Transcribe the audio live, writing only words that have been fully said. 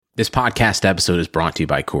This podcast episode is brought to you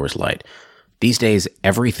by Coors Light. These days,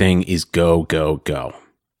 everything is go, go, go.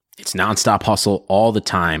 It's nonstop hustle all the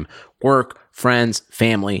time. Work, friends,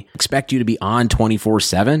 family expect you to be on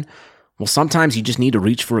 24/7. Well, sometimes you just need to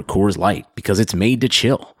reach for a Coors Light because it's made to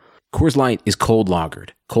chill. Coors Light is cold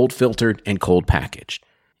lagered, cold filtered, and cold packaged.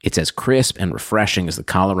 It's as crisp and refreshing as the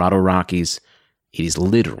Colorado Rockies. It is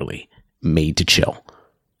literally made to chill.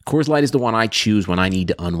 Coors Light is the one I choose when I need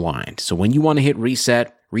to unwind. So when you want to hit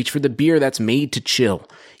reset, reach for the beer that's made to chill.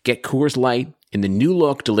 Get Coors Light in the new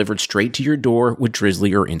look delivered straight to your door with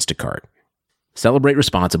Drizzly or Instacart. Celebrate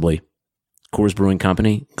responsibly. Coors Brewing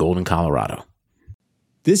Company, Golden, Colorado.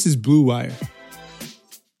 This is Blue Wire.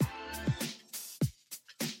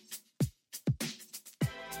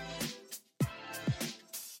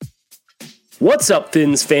 What's up,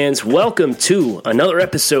 Fins fans? Welcome to another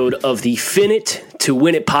episode of the Fin It to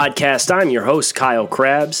Win It podcast. I'm your host, Kyle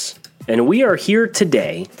Krabs, and we are here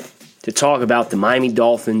today to talk about the Miami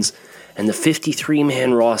Dolphins and the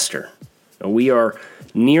 53-man roster. We are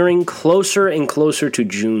nearing closer and closer to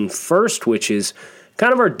June 1st, which is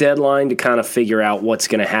kind of our deadline to kind of figure out what's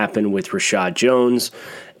going to happen with Reshad Jones,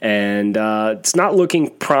 and it's not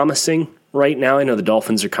looking promising right now. I know the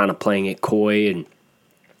Dolphins are kind of playing it coy, and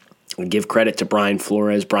we give credit to Brian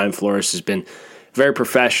Flores. Brian Flores has been very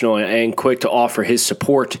professional and quick to offer his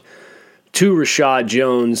support to Reshad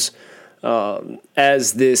Jones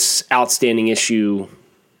as this outstanding issue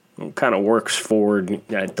kind of works forward.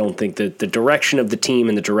 I don't think that the direction of the team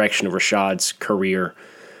and the direction of Reshad's career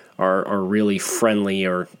are really friendly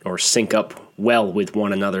or sync up well with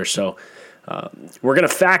one another. So we're going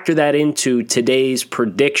to factor that into today's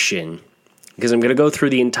prediction because I'm going to go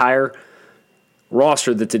through the entire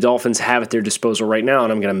roster that the Dolphins have at their disposal right now,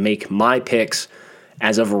 and I'm going to make my picks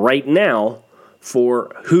as of right now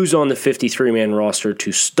for who's on the 53-man roster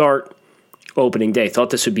to start opening day. Thought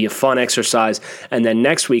this would be a fun exercise, and then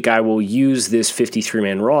next week I will use this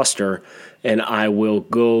 53-man roster, and I will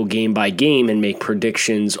go game by game and make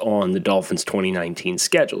predictions on the Dolphins' 2019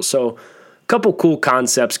 schedule. So a couple cool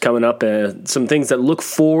concepts coming up, some things that look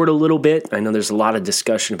forward a little bit. I know there's a lot of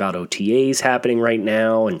discussion about OTAs happening right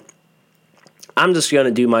now, and I'm just going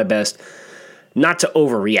to do my best not to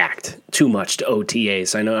overreact too much to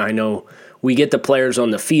OTAs. I know we get the players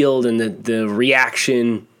on the field, and the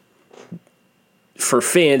reaction for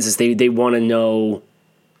fans is they want to know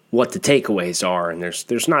what the takeaways are, and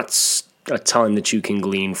there's not a ton that you can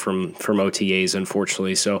glean from OTAs,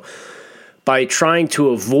 unfortunately. So by trying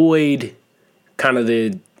to avoid kind of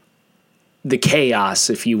the chaos,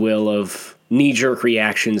 if you will, of knee-jerk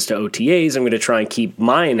reactions to OTAs, I'm going to try and keep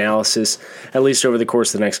my analysis, at least over the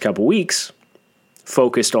course of the next couple weeks,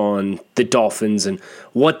 focused on the Dolphins and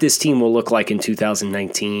what this team will look like in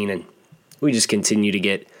 2019. And we just continue to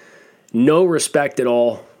get no respect at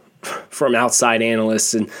all from outside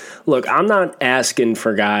analysts. And look, I'm not asking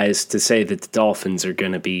for guys to say that the Dolphins are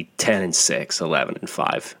going to be 10-6,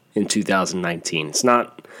 11-5 in 2019. It's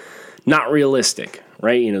not realistic,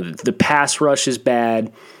 right? You know, the pass rush is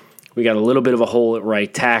bad. We got a little bit of a hole at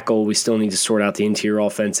right tackle. We still need to sort out the interior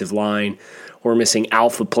offensive line. We're missing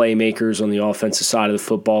alpha playmakers on the offensive side of the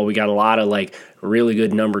football. We got a lot of really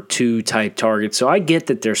good number 2 type targets. So I get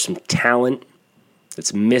that there's some talent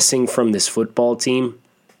that's missing from this football team.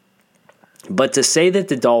 But to say that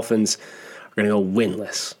the Dolphins are going to go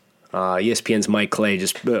winless, ESPN's Mike Clay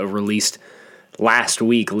just released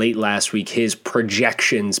late last week, his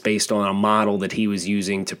projections based on a model that he was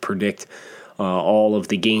using to predict all of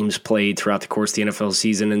the games played throughout the course of the NFL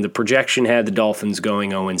season, and the projection had the Dolphins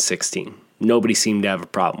going 0-16. Nobody seemed to have a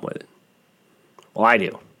problem with it. Well, I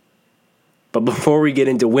do. But before we get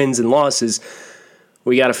into wins and losses,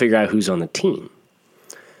 we got to figure out who's on the team.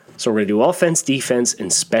 So we're going to do offense, defense,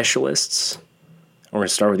 and specialists. We're going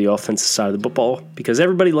to start with the offensive side of the football because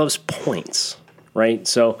everybody loves points, right?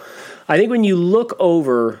 So I think when you look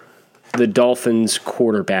over the Dolphins'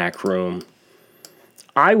 quarterback room,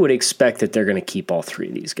 I would expect that they're going to keep all 3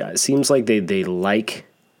 of these guys. Seems like they like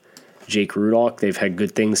Jake Rudock. They've had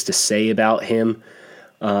good things to say about him.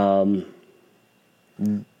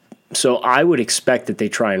 So I would expect that they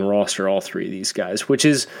try and roster all 3 of these guys, which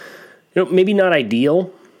is maybe not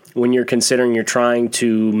ideal when you're considering you're trying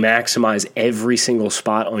to maximize every single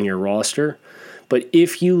spot on your roster. But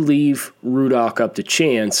if you leave Rudock up to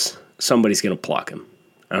chance, somebody's going to pluck him.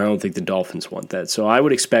 And I don't think the Dolphins want that. So I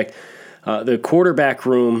would expect the quarterback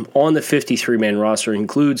room on the 53-man roster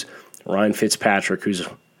includes Ryan Fitzpatrick, who's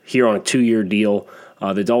here on a 2-year deal.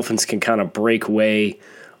 The Dolphins can kind of break away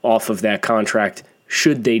off of that contract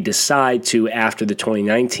should they decide to after the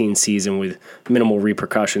 2019 season with minimal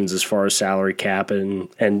repercussions as far as salary cap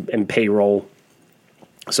and payroll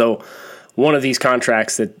So one of these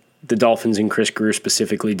contracts that the Dolphins and Chris Grier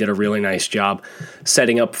specifically did a really nice job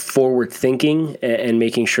setting up forward thinking and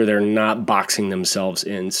making sure they're not boxing themselves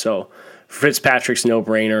in. So Fitzpatrick's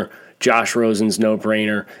no-brainer, Josh Rosen's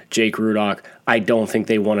no-brainer, Jake Rudock. I don't think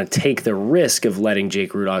they want to take the risk of letting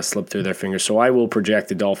Jake Rudock slip through their fingers. So I will project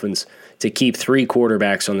the Dolphins to keep 3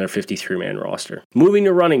 quarterbacks on their 53-man roster. Moving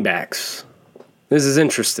to running backs. This is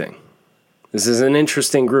interesting. This is an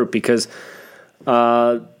interesting group because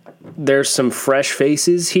there's some fresh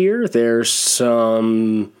faces here. There's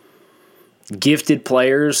some gifted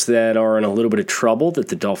players that are in a little bit of trouble that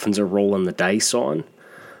the Dolphins are rolling the dice on.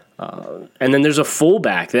 And then there's a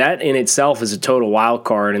fullback. That in itself is a total wild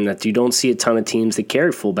card in that you don't see a ton of teams that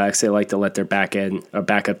carry fullbacks. They like to let their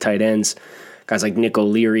backup tight ends, guys like Nick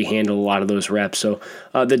O'Leary, handle a lot of those reps. So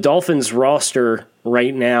the Dolphins roster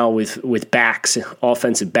right now with backs,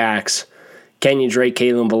 offensive backs, Kenyon Drake,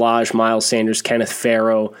 Kalen Ballage, Miles Sanders, Kenneth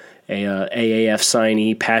Farrow, AAF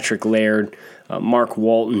signee, Patrick Laird, Mark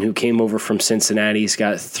Walton, who came over from Cincinnati. He's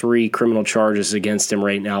got 3 criminal charges against him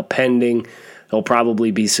right now pending. He'll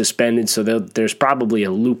probably be suspended, so there's probably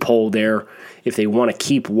a loophole there. If they want to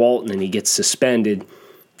keep Walton and he gets suspended,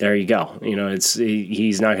 there you go.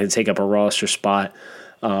 He's not going to take up a roster spot.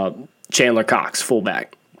 Chandler Cox,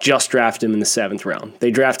 fullback, just drafted him in the 7th round.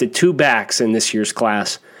 They drafted 2 backs in this year's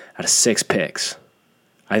class out of 6 picks.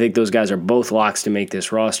 I think those guys are both locks to make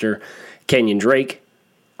this roster. Kenyon Drake,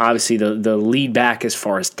 obviously the lead back as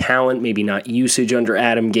far as talent, maybe not usage under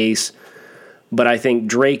Adam Gase, but I think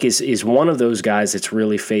Drake is one of those guys that's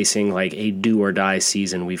really facing like a do-or-die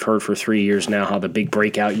season. We've heard for 3 years now how the big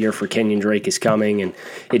breakout year for Kenyon Drake is coming, and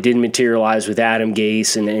it didn't materialize with Adam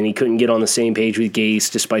Gase, and he couldn't get on the same page with Gase,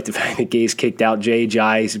 despite the fact that Gase kicked out Jay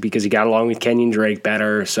Jice because he got along with Kenyon Drake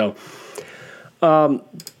better. So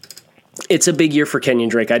it's a big year for Kenyon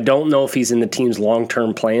Drake. I don't know if he's in the team's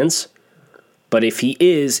long-term plans, but if he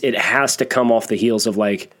is, it has to come off the heels of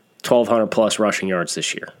like 1,200-plus rushing yards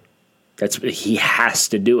this year. He has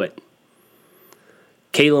to do it.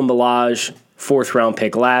 Kalen Ballage, 4th-round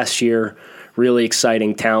pick last year, really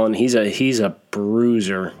exciting talent. He's a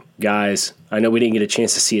bruiser, guys. I know we didn't get a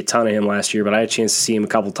chance to see a ton of him last year, but I had a chance to see him a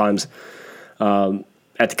couple times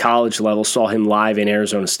at the college level. Saw him live in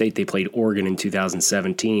Arizona State. They played Oregon in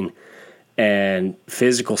 2017. And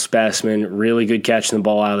physical specimen, really good catching the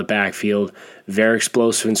ball out of the backfield, very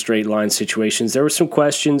explosive in straight line situations. There were some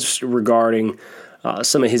questions regarding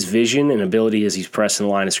some of his vision and ability as he's pressing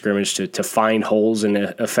the line of scrimmage to find holes and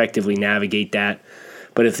effectively navigate that.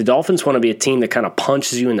 But if the Dolphins want to be a team that kind of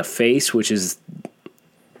punches you in the face, which is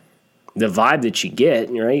the vibe that you get,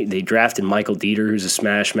 right? They drafted Michael Dieter, who's a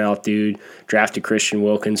smash mouth dude, drafted Christian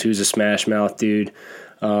Wilkins, who's a smash mouth dude.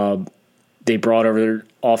 They brought over their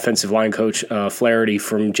offensive line coach, Flaherty,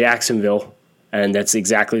 from Jacksonville, and that's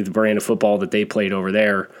exactly the brand of football that they played over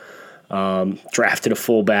there. Drafted a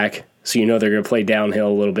fullback, so you know they're going to play downhill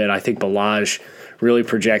a little bit. I think Ballage really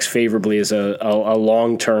projects favorably as a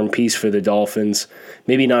long-term piece for the Dolphins.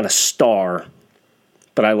 Maybe not a star,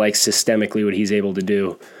 but I like systemically what he's able to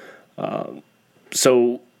do.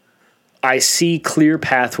 So I see clear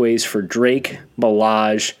pathways for Drake,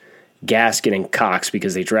 Ballage, Gaskin, and Cox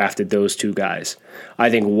because they drafted those 2 guys. I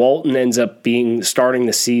think Walton ends up starting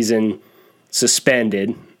the season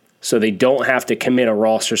suspended, so they don't have to commit a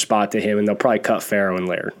roster spot to him, and they'll probably cut Farrow and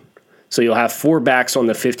Laird. So you'll have 4 backs on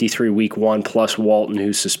the 53 week 1 plus Walton,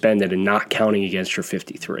 who's suspended and not counting against your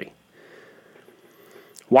 53.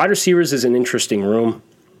 Wide receivers is an interesting room.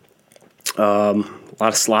 A lot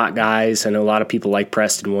of slot guys. I know a lot of people like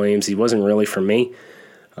Preston Williams. He wasn't really for me.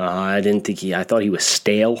 I thought he was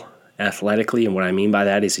stale athletically, and what I mean by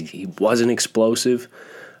that is he wasn't explosive.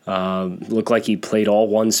 Looked like he played all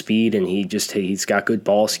one speed, and he's got good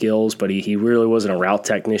ball skills, but he really wasn't a route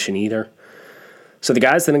technician either. So the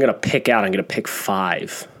guys that I'm going to pick out, I'm going to pick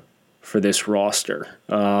 5 for this roster.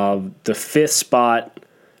 The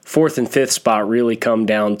 4th and 5th spot really come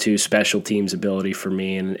down to special teams ability for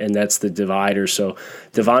me, and that's the divider. So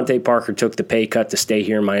Devontae Parker took the pay cut to stay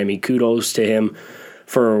here in Miami. Kudos to him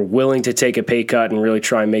for willing to take a pay cut and really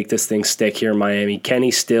try and make this thing stick here in Miami.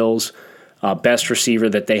 Kenny Stills, best receiver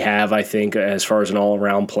that they have, I think, as far as an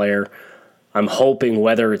all-around player. I'm hoping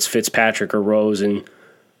whether it's Fitzpatrick or Rosen,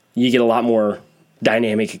 you get a lot more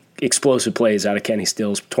dynamic, explosive plays out of Kenny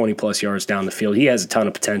Stills, 20-plus yards down the field. He has a ton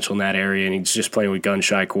of potential in that area, and he's just playing with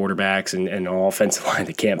gun-shy quarterbacks and an offensive line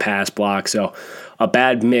that can't pass block. So a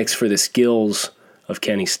bad mix for the skills of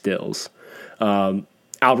Kenny Stills.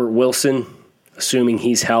 Albert Wilson, assuming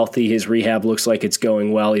he's healthy, his rehab looks like it's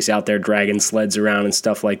going well. He's out there dragging sleds around and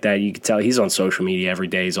stuff like that. You can tell he's on social media every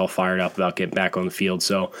day. He's all fired up about getting back on the field.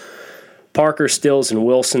 So Parker, Stills, and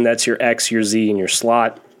Wilson, that's your X, your Z, and your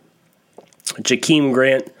slot. Jakeem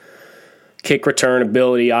Grant, kick return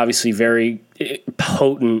ability, obviously very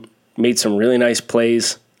potent, made some really nice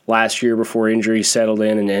plays last year before injury settled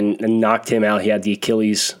in and knocked him out. He had the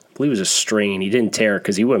Achilles, I believe it was a strain. He didn't tear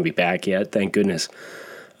because he wouldn't be back yet, thank goodness.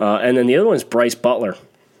 And then the other one's Bryce Butler,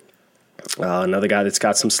 another guy that's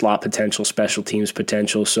got some slot potential, special teams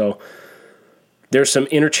potential. So there's some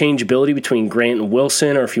interchangeability between Grant and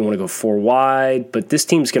Wilson, or if you want to go 4 wide, but this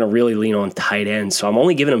team's going to really lean on tight ends. So I'm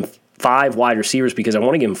only giving them 5 wide receivers because I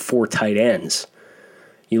want to give them 4 tight ends.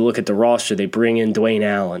 You look at the roster, they bring in Dwayne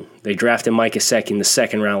Allen. They drafted Mike Gesicki in the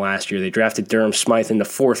 2nd round last year. They drafted Durham Smythe in the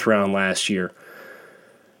 4th round last year.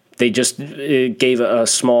 They just gave a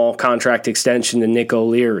small contract extension to Nick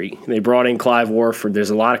O'Leary. They brought in Clive Warford. There's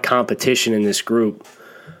a lot of competition in this group.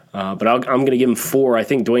 But I'm going to give him 4. I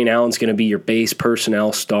think Dwayne Allen's going to be your base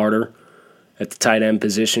personnel starter at the tight end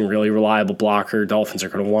position, really reliable blocker. Dolphins are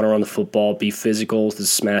going to want to run the football, be physical, the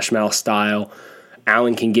smash mouth style.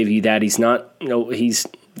 Allen can give you that. He's not,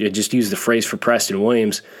 just use the phrase for Preston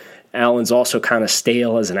Williams. Allen's also kind of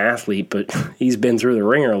stale as an athlete, but he's been through the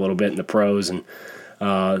ringer a little bit in the pros, and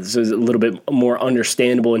so it's a little bit more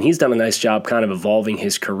understandable. And he's done a nice job kind of evolving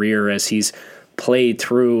his career as he's played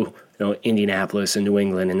through Indianapolis and New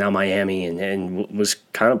England and now Miami, and was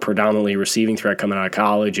kind of predominantly receiving threat coming out of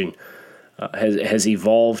college, and has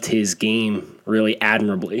evolved his game really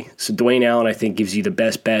admirably. So Dwayne Allen, I think, gives you the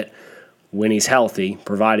best bet when he's healthy,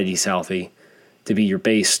 provided he's healthy, to be your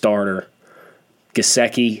base starter.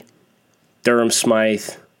 Gesicki, Durham Smythe,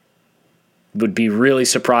 would be really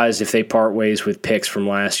surprised if they part ways with picks from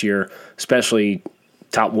last year, especially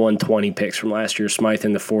top 120 picks from last year. Smythe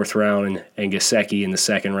in the 4th round and Gesicki in the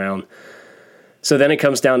 2nd round. So then it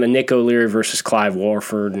comes down to Nick O'Leary versus Clive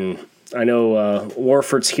Warford, and I know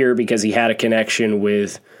Warford's here because he had a connection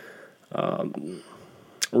with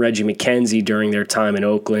Reggie McKenzie during their time in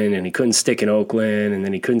Oakland, and he couldn't stick in Oakland, and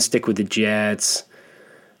then he couldn't stick with the Jets.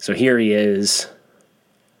 So here he is,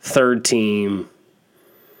 3rd team.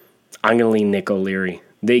 I'm going to lean Nick O'Leary.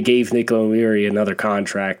 They gave Nick O'Leary another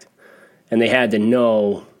contract, and they had to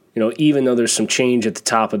know, even though there's some change at the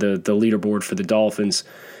top of the leaderboard for the Dolphins,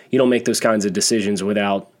 you don't make those kinds of decisions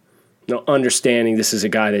without understanding this is a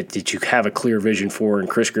guy that you have a clear vision for, and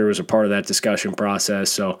Chris Grier was a part of that discussion process.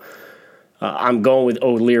 So I'm going with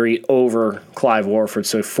O'Leary over Clive Warford.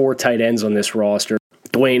 So 4 tight ends on this roster: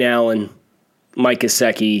 Dwayne Allen, Mike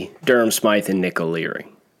Gesicki, Durham Smythe, and Nick O'Leary.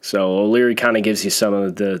 So O'Leary kind of gives you some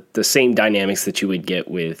of the same dynamics that you would get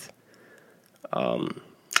with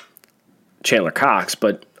Chandler Cox,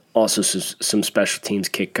 but also some special teams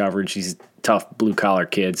kick coverage. He's a tough blue-collar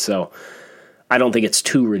kid, so I don't think it's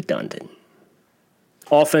too redundant.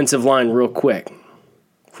 Offensive line real quick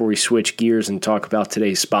before we switch gears and talk about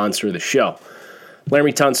today's sponsor of the show.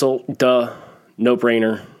 Laremy Tunsil,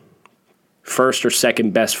 no-brainer. 1st or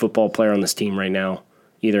 2nd best football player on this team right now,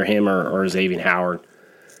 either him or Xavier Howard.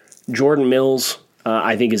 Jordan Mills,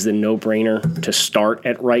 I think, is the no-brainer to start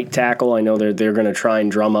at right tackle. I know they're going to try and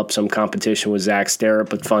drum up some competition with Zach Sterrup,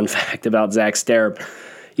 but fun fact about Zach Sterrup,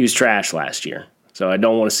 he was trash last year. So I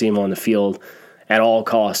don't want to see him on the field at all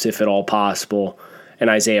costs, if at all possible. And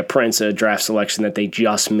Isaiah Prince, a draft selection that they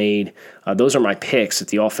just made. Those are my picks at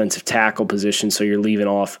the offensive tackle position, so you're leaving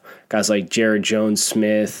off guys like Jared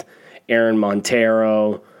Jones-Smith, Aaron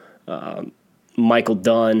Montero, Michael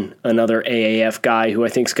Dunn, another AAF guy who I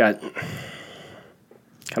think's got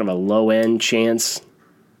kind of a low-end chance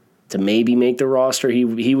to maybe make the roster.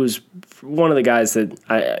 He was one of the guys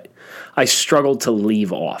that I struggled to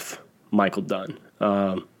leave off, Michael Dunn.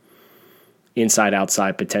 Inside,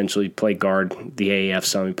 outside, potentially play guard the AAF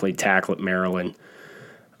some. He played tackle at Maryland.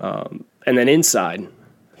 And then inside,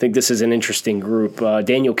 I think this is an interesting group.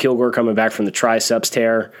 Daniel Kilgore coming back from the triceps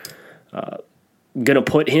tear. Going to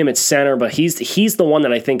put him at center, but he's the one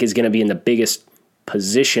that I think is going to be in the biggest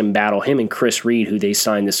position battle. Him and Chris Reed, who they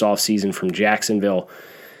signed this offseason from Jacksonville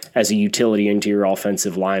as a utility interior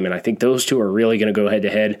offensive lineman. I think those two are really going to go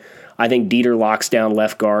head-to-head. I think Dieter locks down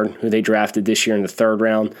left guard, who they drafted this year in the 3rd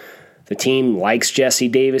round. The team likes Jesse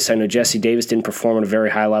Davis. I know Jesse Davis didn't perform at a very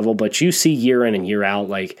high level, but you see year in and year out,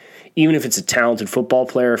 like, even if it's a talented football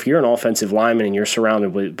player, if you're an offensive lineman and you're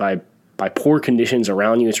surrounded by poor conditions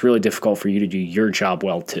around you, it's really difficult for you to do your job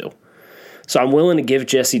well too. So I'm willing to give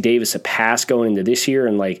Jesse Davis a pass going into this year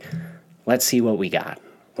and, let's see what we got.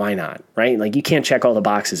 Why not, right? You can't check all the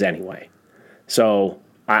boxes anyway. So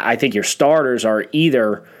I think your starters are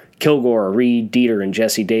either Kilgore or Reed, Dieter, and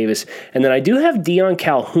Jesse Davis. And then I do have Deion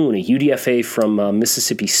Calhoun, a UDFA from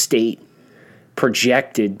Mississippi State,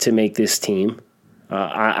 projected to make this team.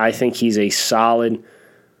 I think he's a solid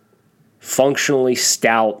functionally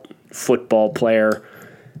stout football player,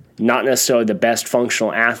 not necessarily the best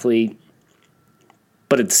functional athlete,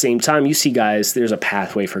 but at the same time, you see guys, there's a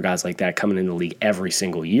pathway for guys like that coming into the league every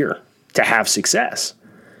single year to have success.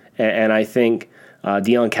 And I think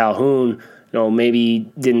Deion Calhoun,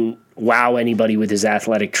 maybe didn't wow anybody with his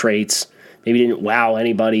athletic traits, maybe didn't wow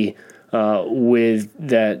anybody with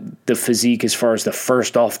the physique as far as the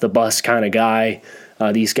first off the bus kind of guy,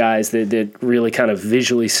 these guys that really kind of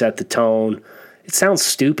visually set the tone. It sounds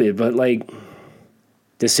stupid, but like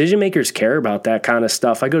decision makers care about that kind of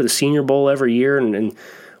stuff. I go to the Senior Bowl every year, and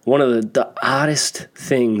one of the oddest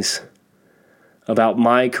things about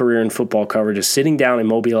my career in football coverage is sitting down in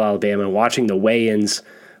Mobile, Alabama, and watching the weigh-ins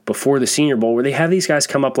before the Senior Bowl, where they have these guys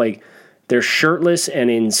come up like they're shirtless and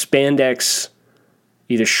in spandex,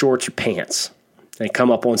 either shorts or pants. They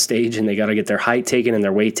come up on stage and they got to get their height taken and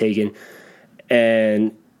their weight taken.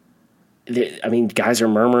 And guys are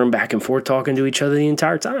murmuring back and forth, talking to each other the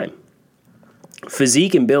entire time.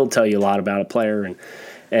 Physique and build tell you a lot about a player.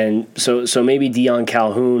 And so maybe Deion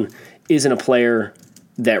Calhoun isn't a player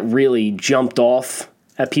that really jumped off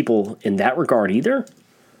at people in that regard either.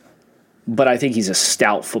 But I think he's a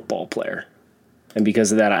stout football player. And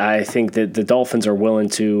because of that, I think that the Dolphins are willing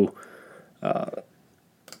to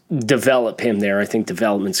develop him there. I think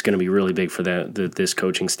development's going to be really big for this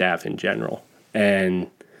coaching staff in general. And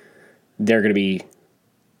they're going to be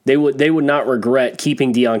they would not regret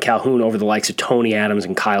keeping Deion Calhoun over the likes of Tony Adams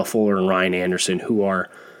and Kyle Fuller and Ryan Anderson, who are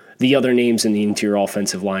the other names in the interior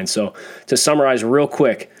offensive line. So to summarize real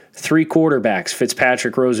quick, 3 quarterbacks,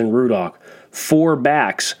 Fitzpatrick, Rosen, Rudolph. 4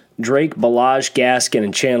 backs, Drake, Ballage, Gaskin,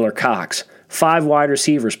 and Chandler Cox. 5 wide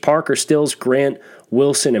receivers, Parker Stills, Grant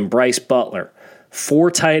Wilson, and Bryce Butler.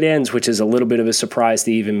 4 tight ends, which is a little bit of a surprise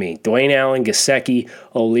to even me. Dwayne Allen, Gesicki,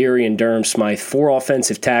 O'Leary, and Durham Smythe. 4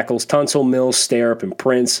 offensive tackles, Tunsil, Mills, Sterup, and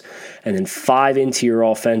Prince. And then 5 interior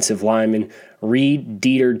offensive linemen, Reed,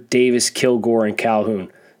 Dieter, Davis, Kilgore, and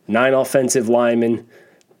Calhoun. 9 offensive linemen,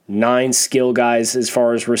 9 skill guys as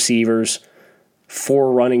far as receivers,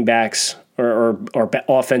 4 running backs, or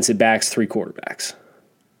offensive backs, 3 quarterbacks.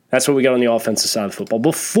 That's what we got on the offensive side of football.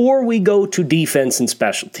 Before we go to defense and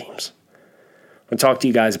special teams, I'm going to talk to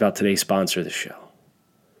you guys about today's sponsor of the show.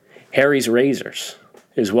 Harry's Razors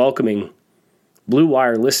is welcoming Blue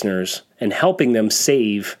Wire listeners and helping them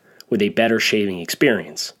save with a better shaving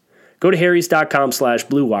experience. Go to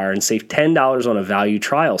harrys.com/Blue Wire and save $10 on a value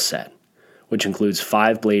trial set, which includes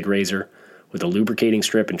 5-blade razor with a lubricating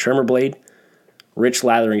strip and trimmer blade, rich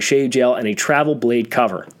lathering shave gel, and a travel blade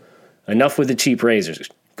cover. Enough with the cheap razors.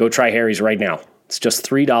 Go try Harry's right now. It's just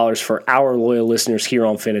 $3 for our loyal listeners here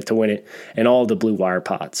on Fin It to Win It and all the Blue Wire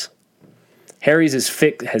pods. Harry's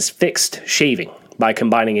has fixed shaving by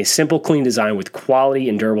combining a simple, clean design with quality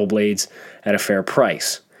and durable blades at a fair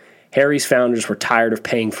price. Harry's founders were tired of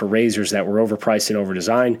paying for razors that were overpriced and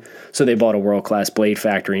overdesigned, so they bought a world-class blade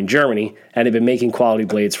factory in Germany and have been making quality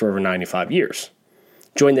blades for over 95 years.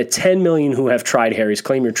 Join the 10 million who have tried Harry's.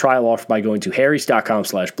 Claim your trial offer by going to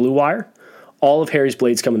harrys.com/Blue Wire. All of Harry's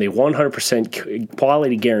blades come with a 100%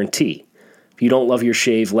 quality guarantee. If you don't love your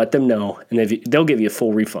shave, let them know, and they'll give you a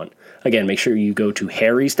full refund. Again, make sure you go to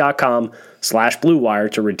harrys.com/Blue Wire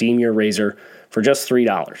to redeem your razor for just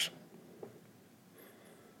 $3.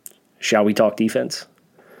 Shall we talk defense?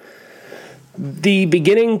 The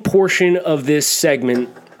beginning portion of this segment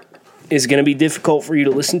is going to be difficult for you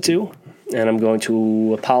to listen to, and I'm going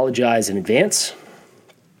to apologize in advance.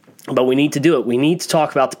 But we need to do it. We need to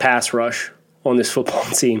talk about the pass rush on this football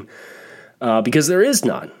team because there is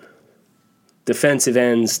none. Defensive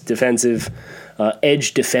ends, defensive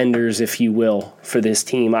edge defenders, if you will, for this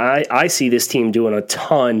team. I see this team doing a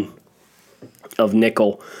ton of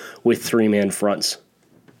nickel with 3-man fronts.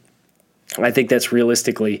 I think that's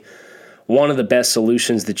realistically one of the best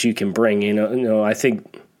solutions that you can bring. You know, I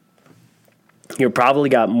think you've probably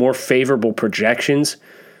got more favorable projections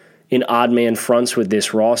in odd man fronts with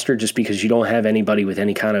this roster just because you don't have anybody with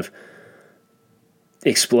any kind of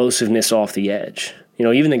explosiveness off the edge. You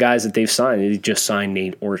know, even the guys that they've signed, they just signed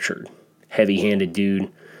Nate Orchard. Heavy-handed dude,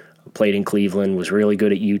 played in Cleveland, was really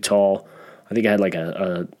good at Utah. I think I had like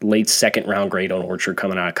a late second-round grade on Orchard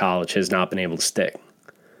coming out of college, has not been able to stick.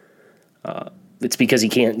 It's because he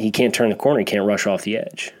can't turn the corner, he can't rush off the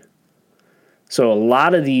edge. So a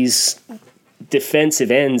lot of these defensive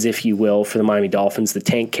ends, if you will, for the Miami Dolphins, the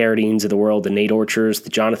Tank Carradines of the world, the Nate Orchards, the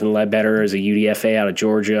Jonathan Ledbetter as a UDFA out of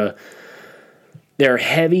Georgia, they're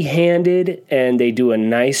heavy-handed and they do a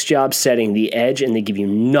nice job setting the edge and they give you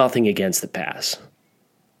nothing against the pass.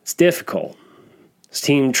 It's difficult. This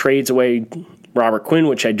team trades away Robert Quinn,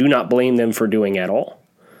 which I do not blame them for doing at all.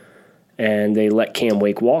 and they let Cam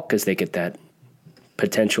Wake walk because they get that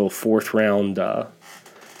potential fourth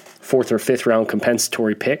or fifth round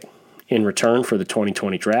compensatory pick in return for the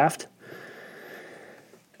 2020 draft.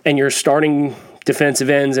 And your starting defensive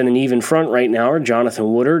ends and an even front right now are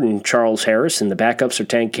Jonathan Woodard and Charles Harris, and the backups are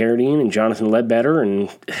Tank Carradine and Jonathan Ledbetter, and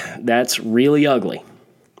that's really ugly.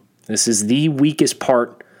 This is the weakest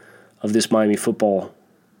part of this Miami football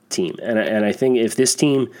team. And I think if this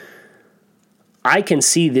team, I can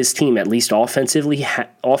see this team at least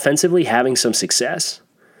offensively having some success,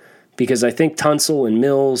 because I think Tunsil and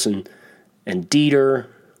Mills and Dieter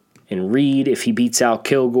and Reed, if he beats out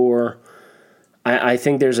Kilgore, I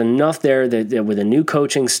think there's enough there that with a new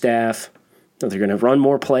coaching staff, that they're going to run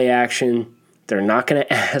more play action. They're not going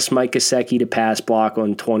to ask Mike Gesicki to pass block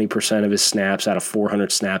on 20% of his snaps out of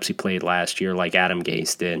 400 snaps he played last year like Adam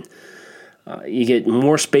Gase did. You get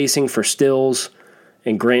more spacing for Stills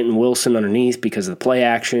and Grant and Wilson underneath because of the play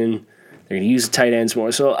action. They're going to use the tight ends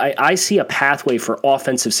more. So I see a pathway for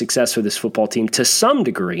offensive success for this football team to some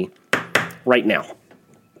degree right now.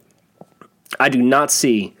 I do not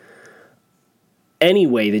see any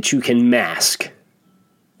way that you can mask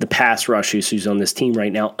the pass rush issues on this team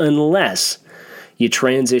right now unless you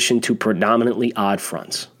transition to predominantly odd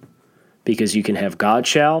fronts. Because you can have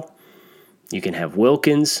Godchaux, you can have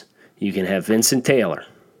Wilkins, you can have Vincent Taylor.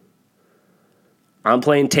 I'm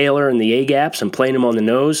playing Taylor in the A-gaps. I'm playing him on the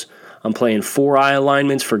nose. I'm playing 4-eye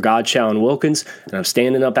alignments for Godchaux and Wilkins, and I'm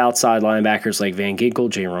standing up outside linebackers like Van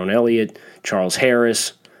Ginkel, Jaron Elliott, Charles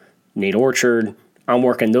Harris, Nate Orchard. I'm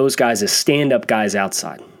working those guys as stand-up guys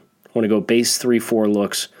outside. I want to go base 3-4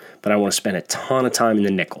 looks, but I want to spend a ton of time in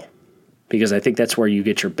the nickel because I think that's where you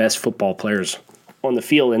get your best football players on the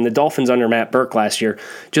field. And the Dolphins under Matt Burke last year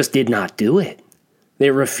just did not do it.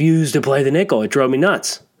 They refused to play the nickel. It drove me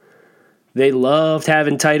nuts. They loved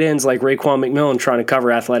having tight ends like Raekwon McMillan trying to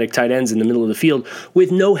cover athletic tight ends in the middle of the field with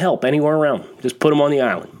no help anywhere around. Just put them on the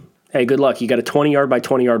island. Hey, good luck. You got a 20-yard by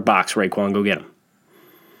 20-yard box, Raekwon. Go get them.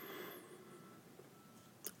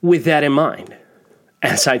 With that in mind,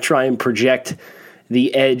 as I try and project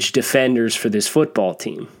the edge defenders for this football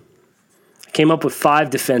team, I came up with 5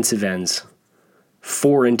 defensive ends,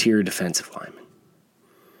 4 interior defensive linemen.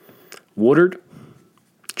 Woodard,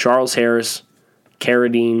 Charles Harris,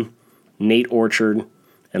 Carradine, Nate Orchard,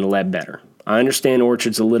 and Ledbetter. I understand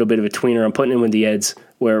Orchard's a little bit of a tweener. I'm putting him with the ends,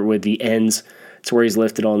 it's where he's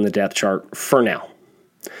listed on the depth chart for now.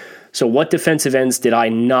 So what defensive ends did I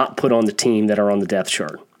not put on the team that are on the depth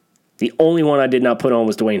chart? The only one I did not put on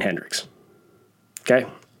was Dwayne Hendricks. Okay? I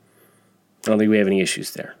don't think we have any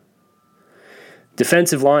issues there.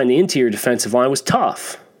 Defensive line, the interior defensive line was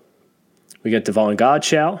tough. We got Devon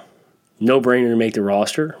Godchaux, no-brainer to make the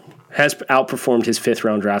roster. Has outperformed his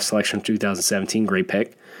 5th-round draft selection from 2017. Great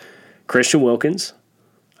pick. Christian Wilkins.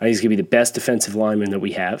 I think he's going to be the best defensive lineman that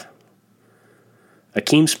we have.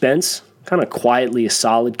 Akeem Spence, kind of quietly a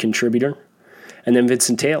solid contributor. And then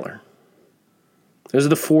Vincent Taylor. Those are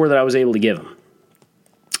the 4 that I was able to give him.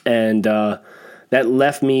 And that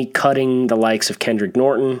left me cutting the likes of Kendrick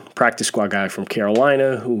Norton, practice squad guy from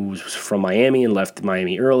Carolina, who was from Miami and left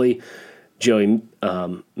Miami early. Joey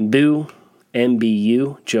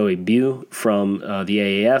MBU, Joey Bu from the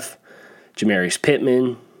AAF, Jamarius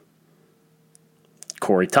Pittman,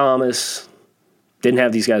 Corey Thomas. Didn't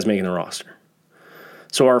have these guys making the roster.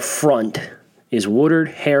 So our front is Woodard,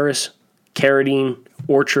 Harris, Carradine,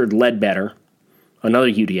 Orchard, Ledbetter,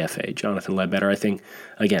 another UDFA, Jonathan Ledbetter. I think,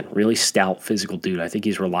 again, really stout physical dude. I think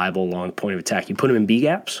he's reliable along the point of attack. You put him in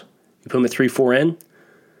B-gaps, you put him at 3-4N,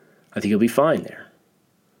 I think he'll be fine there.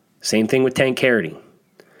 Same thing with Tank Carradine.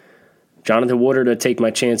 Jonathan Woodard, I'd take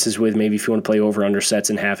my chances with maybe if you want to play over-under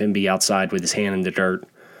sets and have him be outside with his hand in the dirt.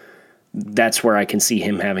 That's where I can see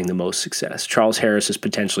him having the most success. Charles Harris is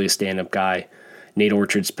potentially a stand-up guy. Nate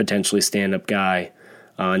Orchard's potentially a stand-up guy.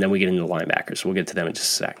 And then we get into the linebackers. We'll get to them in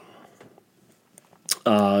just a sec.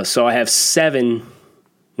 So I have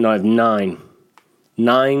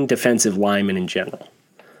 9 defensive linemen in general.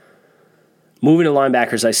 Moving to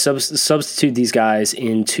linebackers, I substitute these guys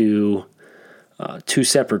into 2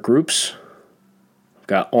 separate groups. I've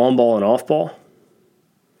got on-ball and off-ball.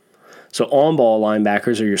 So on-ball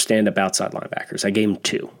linebackers are your stand-up outside linebackers. I gave them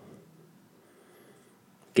 2.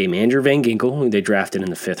 Gave him Andrew Van Ginkel, who they drafted in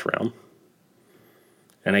the 5th round.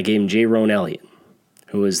 And I gave him Jaron Elliott,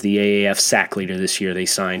 who was the AAF sack leader this year they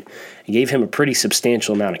signed. I gave him a pretty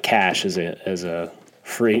substantial amount of cash as a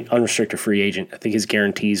free unrestricted free agent. I think his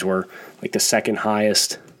guarantees were like the 2nd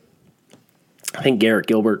highest. I think Garrett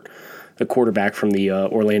Gilbert, the quarterback from the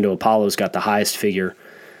Orlando Apollos, got the highest figure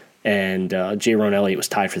And Jaron Elliott was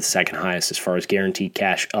tied for the second highest as far as guaranteed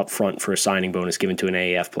cash up front for a signing bonus given to an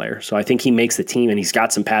AAF player. So I think he makes the team, and he's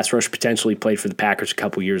got some pass rush potential. He played for the Packers a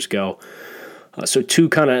couple years ago. So two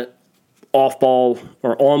kind of off-ball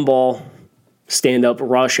or on-ball stand-up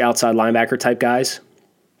rush outside linebacker type guys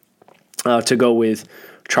to go with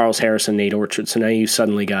Charles Harris and Nate Orchard. So now you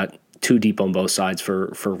suddenly got two deep on both sides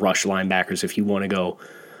for rush linebackers if you want to go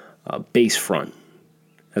base front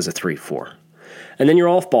as a 3-4. And then your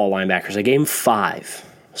off-ball linebackers, I gave him 5.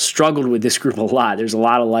 Struggled with this group a lot. There's a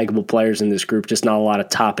lot of likable players in this group, just not a lot of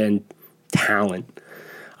top-end talent.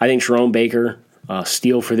 I think Jerome Baker,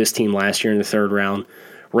 steal for this team last year in the 3rd round.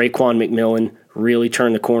 Raekwon McMillan really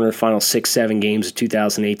turned the corner the final 6-7 games of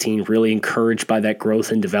 2018, really encouraged by that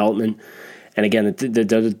growth and development. And again,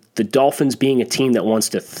 the Dolphins being a team that wants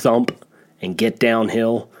to thump and get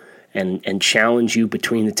downhill and challenge you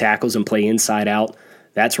between the tackles and play inside out,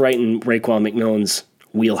 that's right in Raekwon McMillan's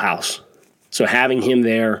wheelhouse. So having him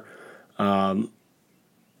there, and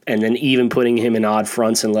then even putting him in odd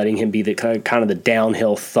fronts and letting him be the kind of the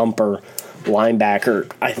downhill thumper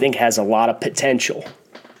linebacker, I think has a lot of potential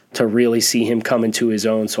to really see him come into his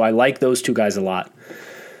own. So I like those two guys a lot.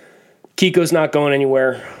 Kiko's not going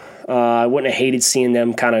anywhere. I wouldn't have hated seeing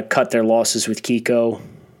them kind of cut their losses with Kiko,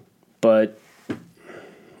 but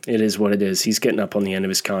it is what it is. He's getting up on the end of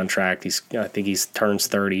his contract. I think he turns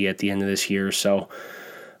 30 at the end of this year. So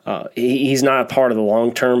he's not a part of the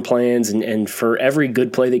long-term plans. And for every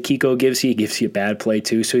good play that Kiko gives you, he gives you a bad play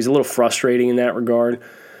too. So he's a little frustrating in that regard.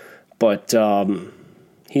 But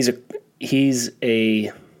he's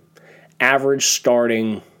a average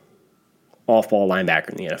starting off-ball linebacker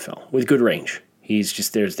in the NFL with good range. He's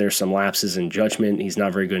just there's some lapses in judgment. He's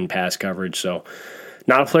not very good in pass coverage. So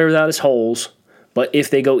not a player without his holes. But if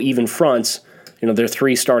they go even fronts, their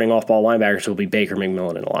 3 starting off-ball linebackers will be Baker,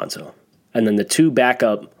 McMillan, and Alonso. And then the 2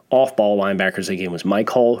 backup off-ball linebackers they gave was Mike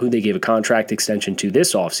Hull, who they gave a contract extension to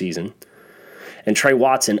this offseason, and Trey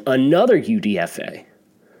Watson, another UDFA.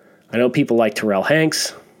 I know people like Terrell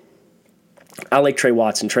Hanks. I like Trey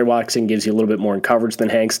Watson. Trey Watson gives you a little bit more in coverage than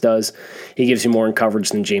Hanks does. He gives you more in coverage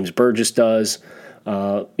than James Burgess does.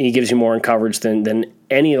 He gives you more in coverage than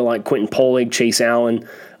any of like Quentin Polig, Chase Allen,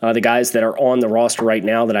 the guys that are on the roster right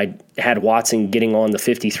now that I had Watson getting on the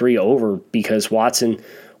 53 over because Watson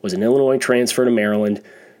was an Illinois transfer to Maryland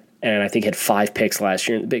and I think had 5 picks last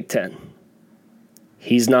year in the Big Ten.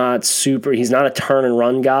 He's not a turn and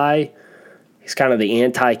run guy. He's kind of the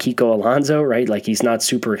anti-Kiko Alonso, right? Like he's not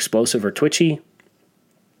super explosive or twitchy.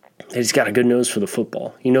 He's got a good nose for the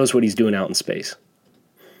football. He knows what he's doing out in space.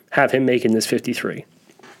 Have him making this 53.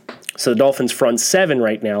 So the Dolphins front 7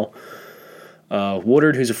 right now.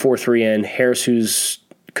 Woodard, who's a 4-3 end. Harris, who's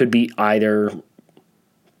could be either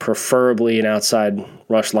preferably an outside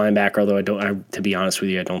rush linebacker, although to be honest with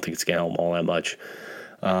you, I don't think it's going to help him all that much.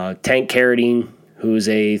 Tank Carradine, who's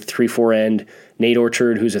a 3-4 end. Nate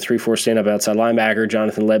Orchard, who's a 3-4 stand-up outside linebacker.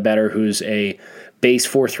 Jonathan Ledbetter, who's a base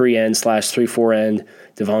 4-3 end / 3-4 end.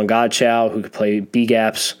 Devon Godchow, who could play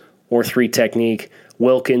B-gaps or 3 technique.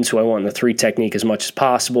 Wilkins, who I want in the 3 technique as much as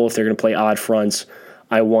possible. If they're going to play odd fronts,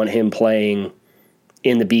 I want him playing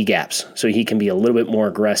in the B-gaps so he can be a little bit more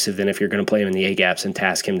aggressive than if you're going to play him in the A-gaps and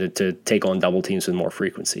task him to take on double teams with more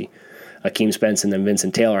frequency. Akeem Spence and then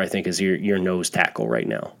Vincent Taylor, I think, is your nose tackle right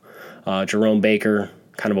now. Jerome Baker,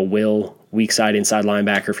 kind of a weak side inside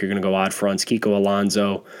linebacker if you're going to go odd fronts. Kiko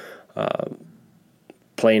Alonso,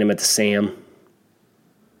 playing him at the Sam.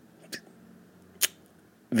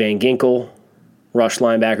 Van Ginkel, rush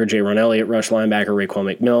linebacker. Jaron Elliott, rush linebacker.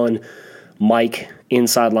 Raekwon McMillan. Mike,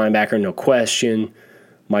 inside linebacker, no question.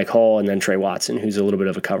 Mike Hall, and then Trey Watson, who's a little bit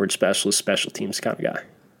of a coverage specialist, special teams kind of guy.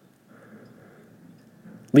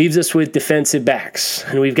 Leaves us with defensive backs.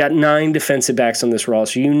 And we've got 9 defensive backs on this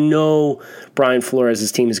roster. You know Brian Flores'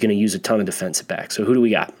 team is going to use a ton of defensive backs. So who do we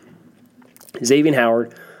got? Xavier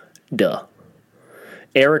Howard, duh.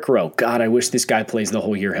 Eric Rowe, God, I wish this guy plays the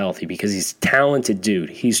whole year healthy because he's a talented dude.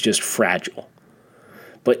 He's just fragile.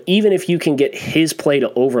 But even if you can get his play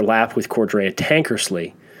to overlap with Cordrea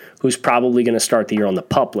Tankersley, who's probably going to start the year on the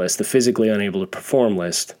PUP list, the physically unable to perform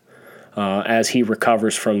list, as he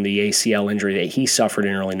recovers from the ACL injury that he suffered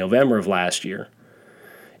in early November of last year.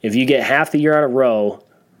 If you get half the year out of Rowe,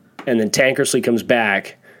 and then Tankersley comes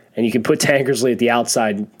back, and you can put Tankersley at the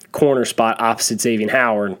outside corner spot opposite Xavier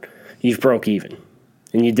Howard, you've broke even,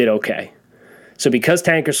 and you did okay. So because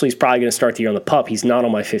Tankersley's probably going to start the year on the PUP, he's not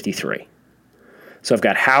on my 53. So I've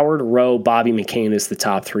got Howard, Rowe, Bobby McCain as the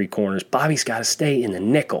top 3 corners. Bobby's got to stay in the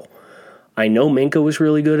nickel. I know Minka was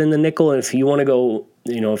really good in the nickel, and if you want to go,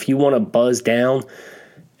 if you want to buzz down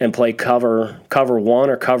and play cover 1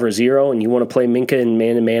 or cover 0, and you want to play Minkah and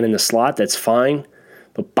man-to-man in the slot, that's fine.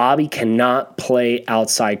 But Bobby cannot play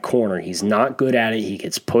outside corner. He's not good at it. He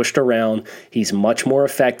gets pushed around. He's much more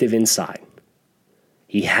effective inside.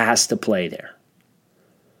 He has to play there.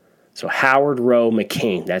 So Howard, Rowe,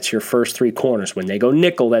 McCain, that's your first 3 corners. When they go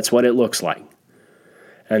nickel, that's what it looks like.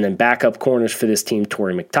 And then backup corners for this team,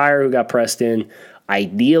 Torrey McTyer, who got pressed in,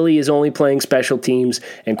 ideally is only playing special teams,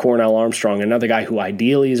 and Cornell Armstrong, another guy who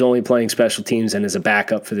ideally is only playing special teams and is a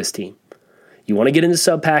backup for this team. You want to get into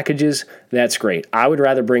sub packages, that's great. I would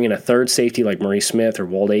rather bring in a third safety like Maurice Smith or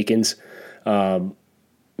Walt Aikens,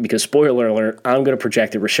 because spoiler alert, I'm going to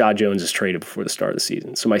project that Rashad Jones is traded before the start of the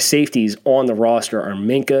season. So my safeties on the roster are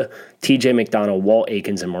Minkah, TJ McDonald, Walt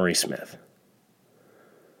Aikens, and Maurice Smith.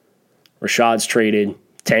 Rashad's traded.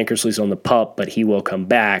 Tankersley's on the pup, but he will come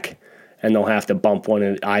back, and they'll have to bump one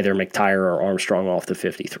of either McTyer or Armstrong off the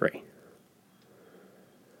 53.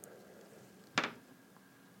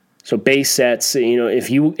 So base sets, even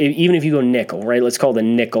if you go nickel, right? Let's call the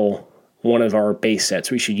nickel one of our base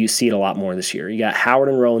sets. We should see it a lot more this year. You got Howard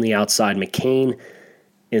and Rowe on the outside. McCain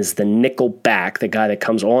is the nickel back, the guy that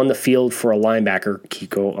comes on the field for a linebacker,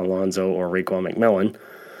 Kiko Alonso or Raekwon McMillan.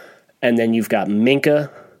 And then you've got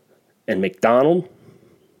Minkah and McDonald.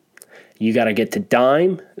 You got to get to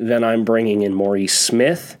dime. Then I'm bringing in Maurice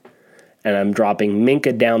Smith, and I'm dropping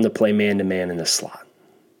Minkah down to play man-to-man in the slot.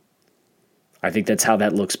 I think that's how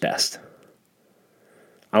that looks best.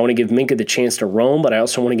 I want to give Minkah the chance to roam, but I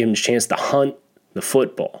also want to give him a chance to hunt the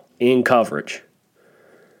football in coverage.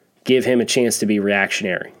 Give him a chance to be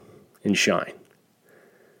reactionary and shine.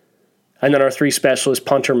 And then our 3 specialists,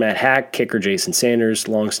 punter Matt Hack, kicker Jason Sanders,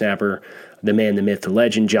 long snapper, the man, the myth, the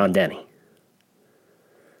legend, John Denny.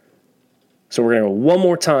 So we're going to go one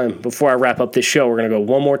more time before I wrap up this show. We're going to go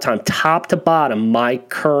one more time, top to bottom, my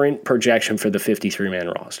current projection for the 53-man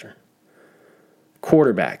roster.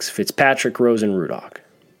 Quarterbacks, Fitzpatrick, Rose, and Rudock.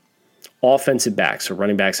 Offensive backs, so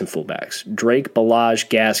running backs and fullbacks, Drake, Ballage,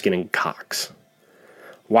 Gaskin, and Cox.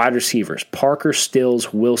 Wide receivers, Parker,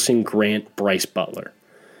 Stills, Wilson, Grant, Bryce Butler.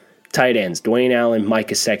 Tight ends, Dwayne Allen, Mike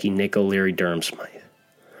Gesicki, Nick O'Leary, Durham Smythe.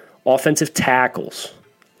 Offensive tackles,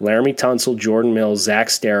 Laramie Tunsil, Jordan Mills, Zach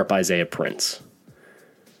Sterup, Isaiah Prince.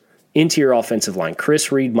 Interior offensive line,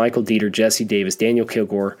 Chris Reed, Michael Dieter, Jesse Davis, Daniel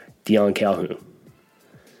Kilgore, Deion Calhoun.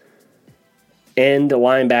 And the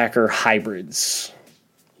linebacker hybrids,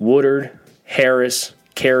 Woodard, Harris,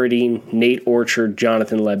 Carradine, Nate Orchard,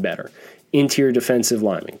 Jonathan Ledbetter. Interior defensive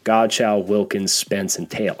linemen, Godchow, Wilkins, Spence, and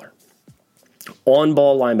Taylor.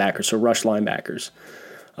 On-ball linebackers, so rush linebackers,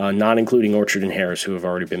 not including Orchard and Harris, who have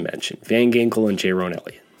already been mentioned, Van Ginkel and Jaron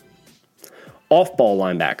Elliott. Off-ball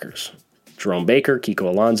linebackers, Jerome Baker, Kiko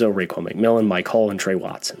Alonso, Raekwon McMillan, Mike Hull, and Trey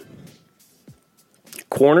Watson.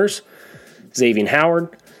 Corners, Xavier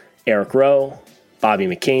Howard, Eric Rowe, Bobby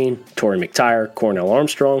McCain, Torrey McTyer, Cornell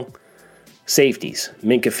Armstrong. Safeties,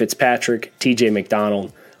 Minkah Fitzpatrick, TJ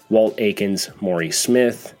McDonald, Walt Aikens, Maurice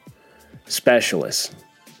Smith. Specialists,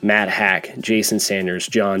 Matt Hack, Jason Sanders,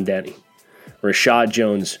 John Denny. Rashad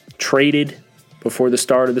Jones traded before the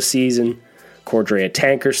start of the season. Cordrea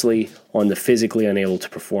Tankersley on the physically unable to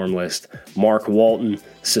perform list. Mark Walton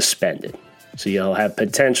suspended. So you'll have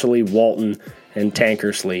potentially Walton and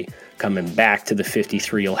Tankersley coming back to the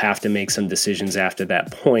 53. You'll have to make some decisions after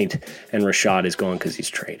that point, and Rashad is going because he's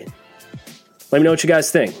traded. Let me know what you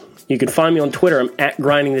guys think. You can find me on Twitter. I'm at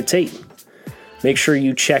Grinding the Tape. Make sure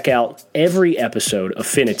you check out every episode of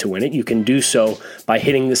Fin It to Win It. You can do so by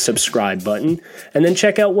hitting the subscribe button, and then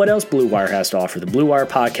check out what else Blue Wire has to offer. The Blue Wire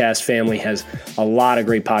podcast family has a lot of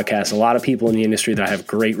great podcasts, a lot of people in the industry that I have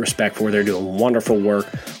great respect for. They're doing wonderful work.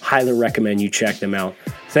 Highly recommend you check them out.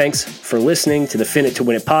 Thanks for listening to the Fin It to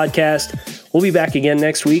Win It podcast. We'll be back again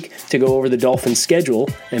next week to go over the Dolphins' schedule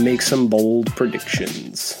and make some bold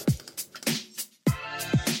predictions.